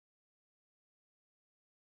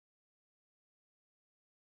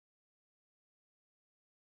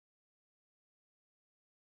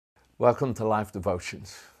Welcome to Life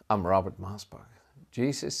Devotions. I'm Robert Maasbach.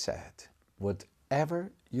 Jesus said,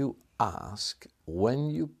 whatever you ask when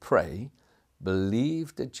you pray,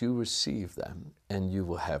 believe that you receive them and you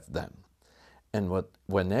will have them. And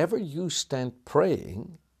whenever you stand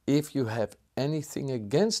praying, if you have anything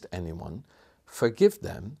against anyone, forgive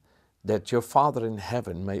them, that your Father in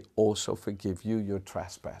heaven may also forgive you your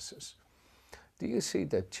trespasses. Do you see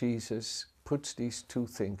that Jesus puts these two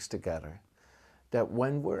things together? That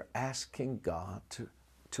when we're asking God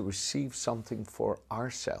to receive something for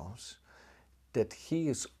ourselves, that He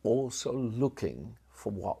is also looking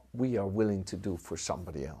for what we are willing to do for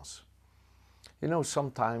somebody else. You know,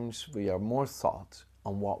 sometimes we are more thought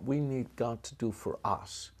on what we need God to do for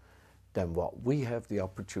us than what we have the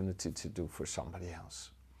opportunity to do for somebody else.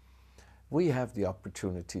 We have the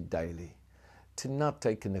opportunity daily to not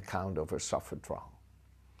take an account of our suffered wrong,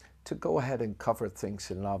 to go ahead and cover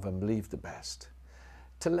things in love and believe the best,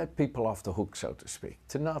 to let people off the hook, so to speak,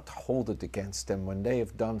 to not hold it against them when they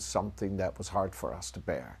have done something that was hard for us to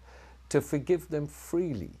bear, to forgive them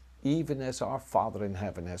freely, even as our Father in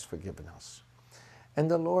heaven has forgiven us.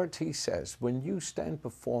 And the Lord, He says, when you stand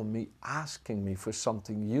before me asking me for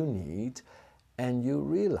something you need, and you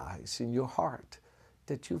realize in your heart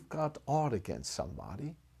that you've got aught against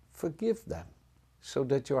somebody, forgive them, so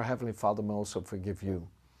that your Heavenly Father may also forgive you.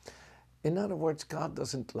 In other words, God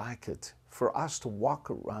doesn't like it for us to walk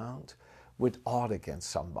around with aught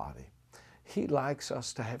against somebody. He likes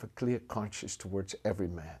us to have a clear conscience towards every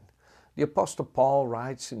man. The Apostle Paul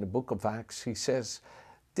writes in the book of Acts, he says,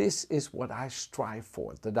 "This is what I strive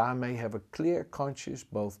for, that I may have a clear conscience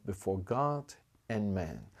both before God and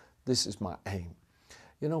man." This is my aim.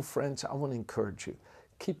 You know, friends, I want to encourage you,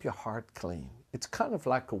 keep your heart clean. It's kind of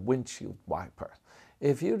like a windshield wiper.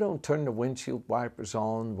 If you don't turn the windshield wipers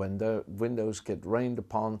on when the windows get rained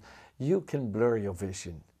upon, you can blur your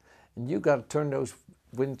vision. And you got to turn those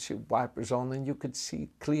windshield wipers on and you could see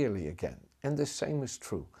clearly again. And the same is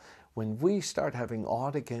true. When we start having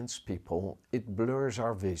aught against people, it blurs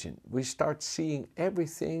our vision. We start seeing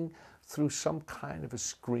everything through some kind of a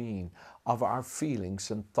screen of our feelings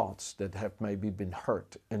and thoughts that have maybe been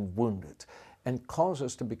hurt and wounded, and cause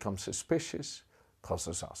us to become suspicious,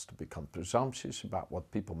 causes us to become presumptuous about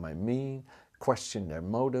what people may mean, question their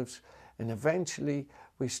motives, and eventually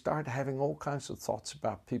we start having all kinds of thoughts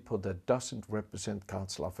about people that doesn't represent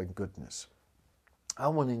God's love and goodness. I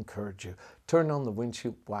want to encourage you, turn on the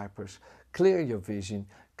windshield wipers, clear your vision,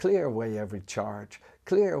 clear away every charge,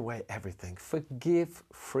 clear away everything, forgive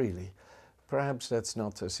freely. Perhaps that's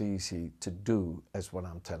not as easy to do as what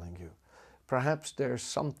I'm telling you. Perhaps there are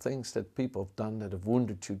some things that people have done that have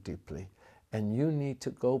wounded you deeply, and you need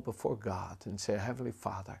to go before God and say, Heavenly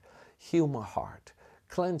Father, heal my heart,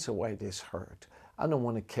 cleanse away this hurt. I don't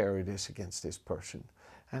want to carry this against this person.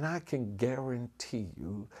 And I can guarantee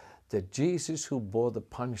you that Jesus, who bore the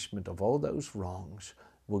punishment of all those wrongs,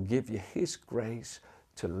 will give you His grace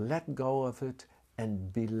to let go of it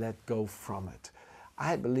and be let go from it.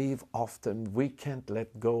 I believe often we can't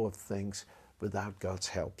let go of things without God's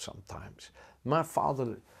help sometimes. My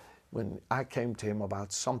father, when I came to him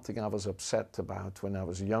about something I was upset about when I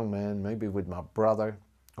was a young man, maybe with my brother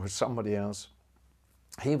or somebody else,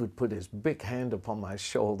 he would put his big hand upon my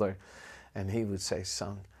shoulder and he would say,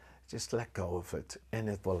 "Son, just let go of it and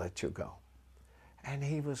it will let you go." And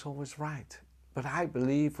he was always right. But I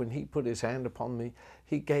believe when he put his hand upon me,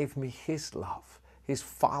 he gave me his love, his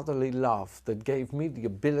fatherly love that gave me the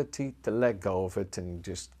ability to let go of it and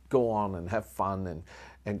just go on and have fun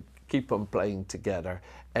and keep on playing together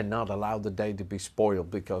and not allow the day to be spoiled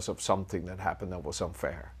because of something that happened that was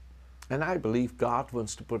unfair. And I believe God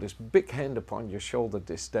wants to put His big hand upon your shoulder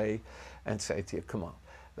this day and say to you, come on,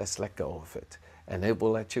 let's let go of it. And it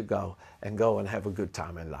will let you go and have a good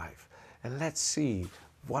time in life. And let's see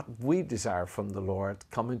what we desire from the Lord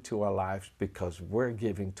come into our lives because we're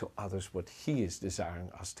giving to others what He is desiring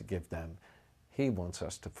us to give them. He wants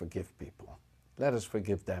us to forgive people. Let us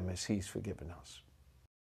forgive them as He's forgiven us.